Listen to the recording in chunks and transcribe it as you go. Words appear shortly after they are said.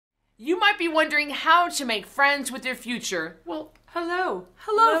You might be wondering how to make friends with your future. Well, hello.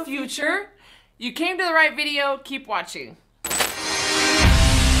 Hello, future. You came to the right video. Keep watching.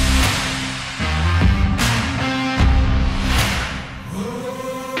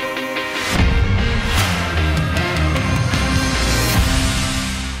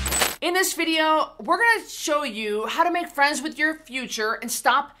 In this video, we're going to show you how to make friends with your future and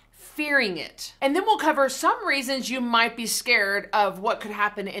stop fearing it. And then we'll cover some reasons you might be scared of what could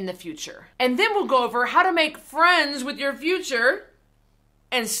happen in the future. And then we'll go over how to make friends with your future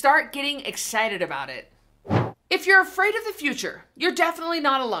and start getting excited about it. If you're afraid of the future, you're definitely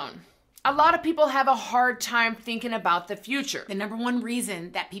not alone. A lot of people have a hard time thinking about the future. The number one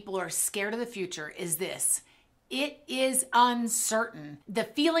reason that people are scared of the future is this. It is uncertain. The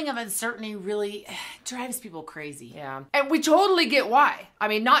feeling of uncertainty really drives people crazy. Yeah. And we totally get why. I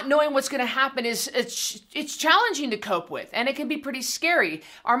mean, not knowing what's going to happen it's challenging to cope with, and it can be pretty scary.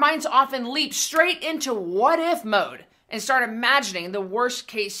 Our minds often leap straight into what if mode and start imagining the worst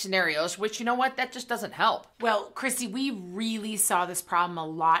case scenarios, which, you know what, that just doesn't help. Well, Cristy, we really saw this problem a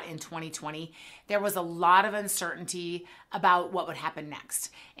lot in 2020. There was a lot of uncertainty about what would happen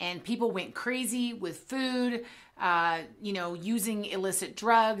next. And people went crazy with food, using illicit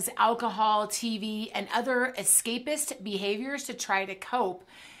drugs, alcohol, TV, and other escapist behaviors to try to cope.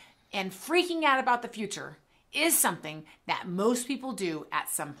 And freaking out about the future is something that most people do at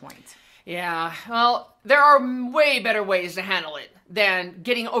some point. Yeah, well, there are way better ways to handle it than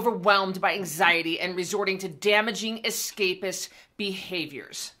getting overwhelmed by anxiety and resorting to damaging escapist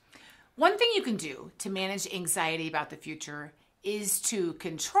behaviors. One thing you can do to manage anxiety about the future is to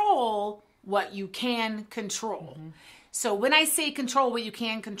control what you can control. Mm-hmm. So when I say control what you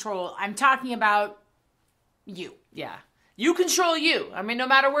can control, I'm talking about you. Yeah. You control you. I mean, no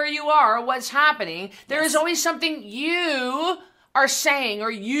matter where you are or what's happening, there is always something you are saying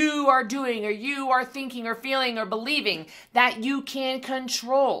or you are doing or you are thinking or feeling or believing that you can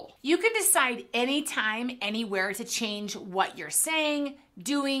control. You can decide anytime, anywhere to change what you're saying,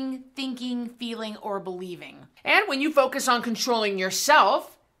 doing, thinking, feeling, or believing. And when you focus on controlling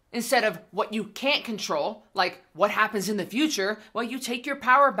yourself instead of what you can't control, like what happens in the future, well, you take your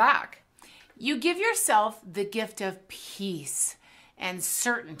power back. You give yourself the gift of peace and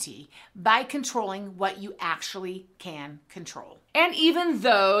certainty by controlling what you actually can control. And even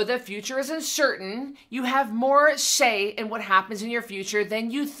though the future is uncertain, you have more say in what happens in your future than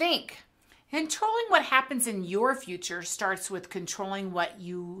you think. Controlling what happens in your future starts with controlling what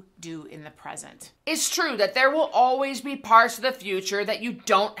you do in the present. It's true that there will always be parts of the future that you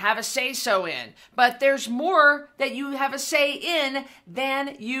don't have a say-so in, but there's more that you have a say in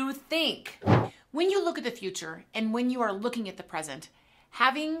than you think. When you look at the future and when you are looking at the present,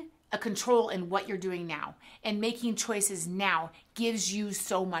 having a control in what you're doing now and making choices now gives you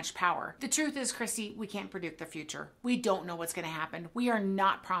so much power. The truth is, Cristy, we can't predict the future. We don't know what's going to happen. We are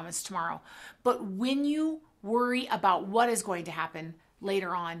not promised tomorrow. But when you worry about what is going to happen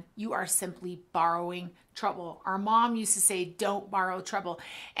later on, you are simply borrowing trouble. Our mom used to say, don't borrow trouble.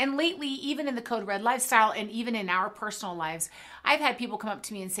 And lately, even in the Code Red lifestyle and even in our personal lives, I've had people come up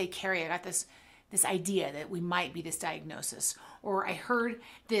to me and say, Carrie, I got this idea that we might be this diagnosis, or I heard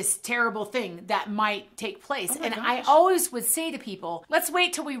this terrible thing that might take place. And I always would say to people, let's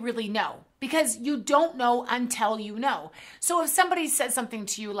wait till we really know, because you don't know until you know. So if somebody says something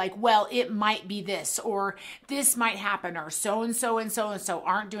to you like, well, it might be this, or this might happen, or so-and-so and so-and-so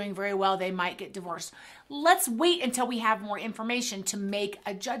aren't doing very well, they might get divorced. Let's wait until we have more information to make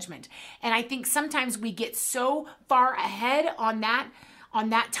a judgment. And I think sometimes we get so far ahead on that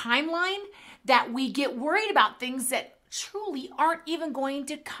timeline that we get worried about things that truly aren't even going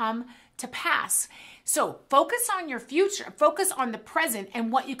to come to pass. So focus on your future, focus on the present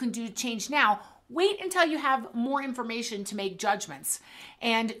and what you can do to change now. Wait until you have more information to make judgments.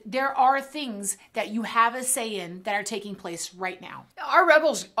 And there are things that you have a say in that are taking place right now. Our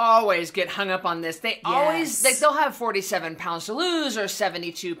rebels always get hung up on this. They'll have 47 pounds to lose or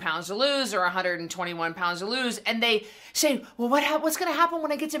 72 pounds to lose or 121 pounds to lose. And they say, well, what's going to happen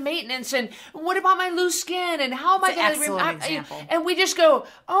when I get to maintenance? And what about my loose skin? And how am I going to... Excellent example. And we just go,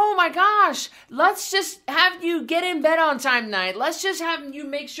 oh my gosh, let's just have you get in bed on time tonight. Let's just have you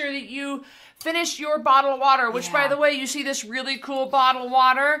make sure that you finish your bottle of water, which, by the way, you see this really cool bottle of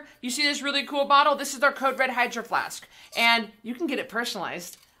water? You see this really cool bottle? This is our Code Red Hydro Flask. And you can get it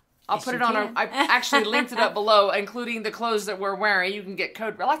personalized. I'll put it on I actually linked it up below, including the clothes that we're wearing. You can get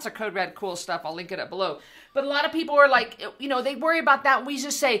lots of Code Red cool stuff. I'll link it up below. But a lot of people are like, they worry about that. We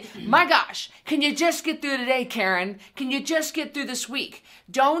just say, my gosh, can you just get through today, Karen? Can you just get through this week?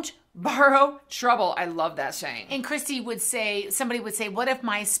 Don't Borrow trouble. I love that saying. And Cristy would say, somebody would say, what if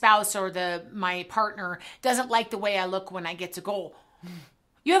my spouse or my partner doesn't like the way I look when I get to goal?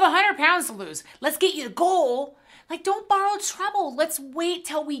 You have 100 pounds to lose. Let's get you to goal. Like, don't borrow trouble. Let's wait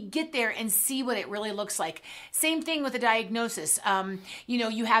till we get there and see what it really looks like. Same thing with a diagnosis.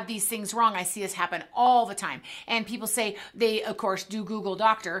 You have these things wrong. I see this happen all the time. And people say they, of course, do Google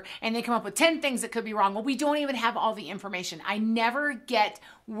doctor, and they come up with 10 things that could be wrong. Well, we don't even have all the information. I never get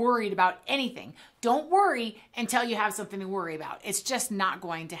worried about anything. Don't worry until you have something to worry about. It's just not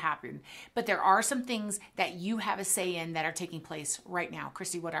going to happen. But there are some things that you have a say in that are taking place right now.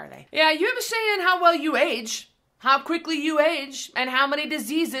 Cristy, what are they? Yeah, you have a say in how well you age, how quickly you age, and how many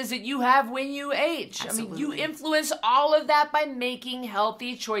diseases that you have when you age. Absolutely. I mean, you influence all of that by making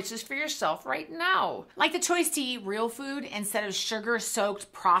healthy choices for yourself right now. Like the choice to eat real food instead of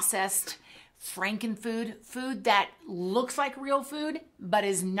sugar-soaked, processed Frankenfood, food that looks like real food, but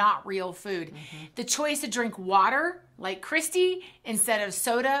is not real food. Mm-hmm. The choice to drink water, like Cristy, instead of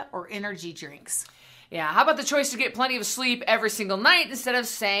soda or energy drinks. Yeah, how about the choice to get plenty of sleep every single night instead of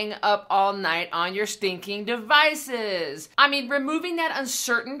staying up all night on your stinking devices? I mean, removing that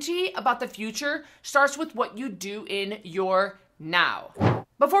uncertainty about the future starts with what you do in your now.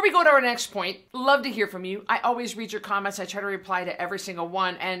 Before we go to our next point, love to hear from you. I always read your comments. I try to reply to every single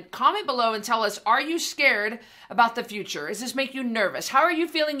one. And comment below and tell us, are you scared about the future? Does this make you nervous? How are you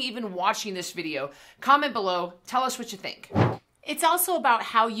feeling even watching this video? Comment below. Tell us what you think. It's also about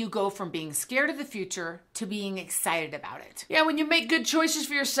how you go from being scared of the future to being excited about it. Yeah, when you make good choices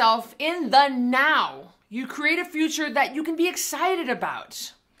for yourself in the now, you create a future that you can be excited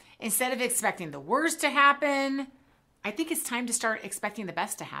about. Instead of expecting the worst to happen, I think it's time to start expecting the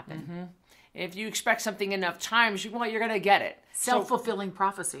best to happen. Mm-hmm. If you expect something enough times, you're going to get it. Self-fulfilling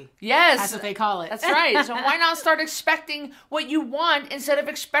prophecy. Yes. That's what they call it. That's right. So why not start expecting what you want instead of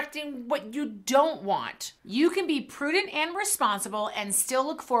expecting what you don't want? You can be prudent and responsible and still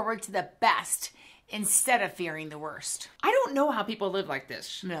look forward to the best instead of fearing the worst. I don't know how people live like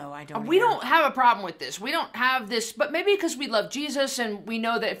this. No, I don't. We don't have a problem with this. We don't have this, but maybe because we love Jesus and we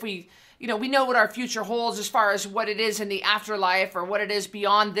know that if we know what our future holds as far as what it is in the afterlife or what it is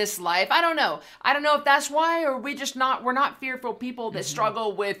beyond this life. I don't know. I don't know if that's why, or we're not fearful people that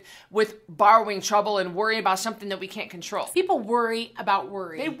struggle with borrowing trouble and worry about something that we can't control. People worry about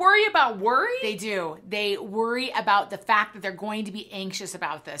worry. They worry about worry? They do. They worry about the fact that they're going to be anxious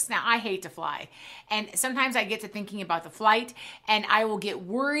about this. Now, I hate to fly. And sometimes I get to thinking about the flight and I will get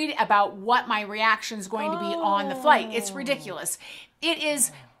worried about what my reaction is going to be on the flight. It's ridiculous. It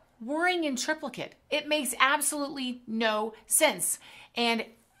is worrying in triplicate. It makes absolutely no sense. And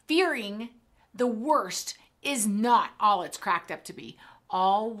fearing the worst is not all it's cracked up to be.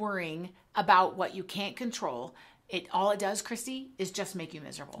 All worrying about what you can't control, all it does, Cristy, is just make you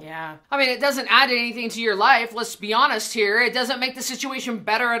miserable. Yeah. I mean, it doesn't add anything to your life. Let's be honest here. It doesn't make the situation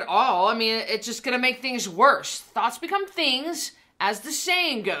better at all. I mean, it's just going to make things worse. Thoughts become things, as the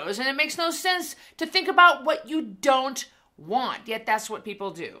saying goes, and it makes no sense to think about what you don't want, yet that's what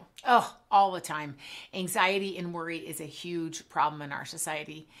people do. Oh, all the time. Anxiety and worry is a huge problem in our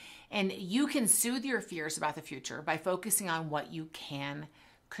society. And you can soothe your fears about the future by focusing on what you can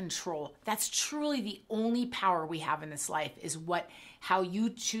control. That's truly the only power we have in this life, is how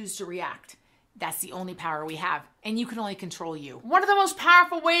you choose to react. That's the only power we have. And you can only control you. One of the most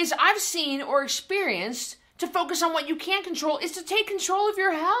powerful ways I've seen or experienced to focus on what you can control is to take control of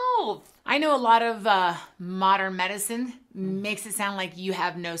your health. I know a lot of modern medicine makes it sound like you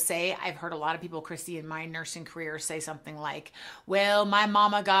have no say. I've heard a lot of people, Cristy, in my nursing career say something like, well, my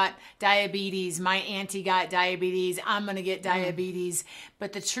mama got diabetes, my auntie got diabetes, I'm going to get diabetes.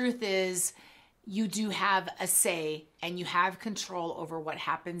 But the truth is, you do have a say and you have control over what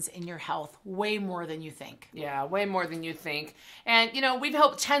happens in your health way more than you think. Yeah, way more than you think. And, we've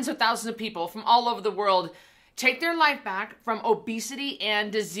helped tens of thousands of people from all over the world take their life back from obesity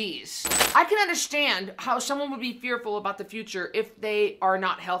and disease. I can understand how someone would be fearful about the future if they are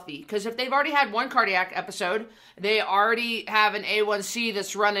not healthy. Because if they've already had one cardiac episode, they already have an A1C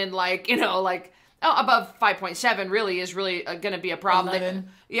that's running above 5.7 really is really going to be a problem. 11.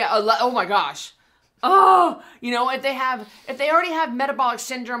 Oh my gosh. Oh, if they already have metabolic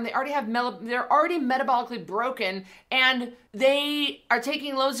syndrome, they're already metabolically broken, and they are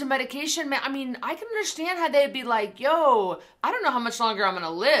taking loads of medication. I mean, I can understand how they'd be like, yo, I don't know how much longer I'm going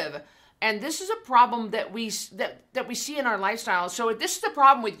to live. And this is a problem that we see in our lifestyle. So if this is the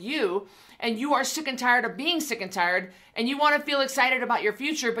problem with you, and you are sick and tired of being sick and tired, and you want to feel excited about your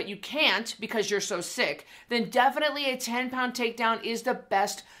future, but you can't because you're so sick, then definitely a 10-pound takedown is the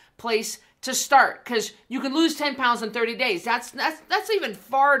best place to start, because you can lose 10 pounds in 30 days. That's even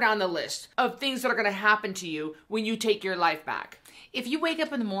far down the list of things that are going to happen to you when you take your life back. If you wake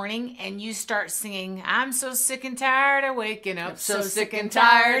up in the morning and you start singing, I'm so sick and tired of waking up, so sick and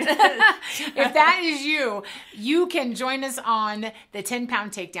tired. If that is you, you can join us on the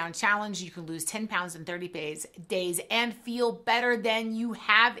 10-Pound Takedown Challenge. You can lose 10 pounds in 30 days and feel better than you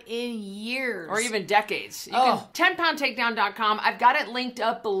have in years. Or even decades. You can 10poundtakedown.com. I've got it linked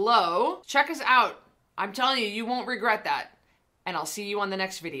up below. Check us out. I'm telling you, you won't regret that. And I'll see you on the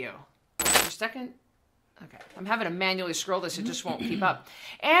next video. For a second. Okay, I'm having to manually scroll this. It just won't keep up.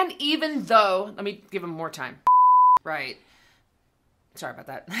 And even though, let me give him more time. Right. Sorry about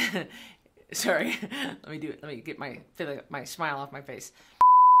that. Sorry. Let me do it. Let me get my smile off my face.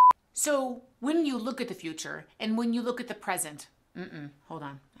 So when you look at the future and when you look at the present, hold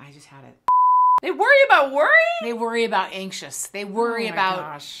on. I just had it. They worry about worry? They worry about anxious. They worry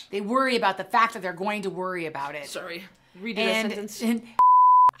They worry about the fact that they're going to worry about it. Sorry. Redo that sentence.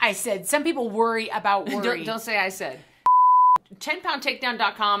 I said, some people worry about worry. Don't say I said.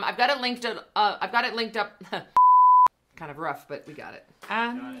 10poundtakedown.com. I've got it linked up. Kind of rough, but we got it.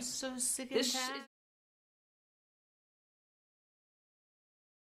 I'm so sick and tired.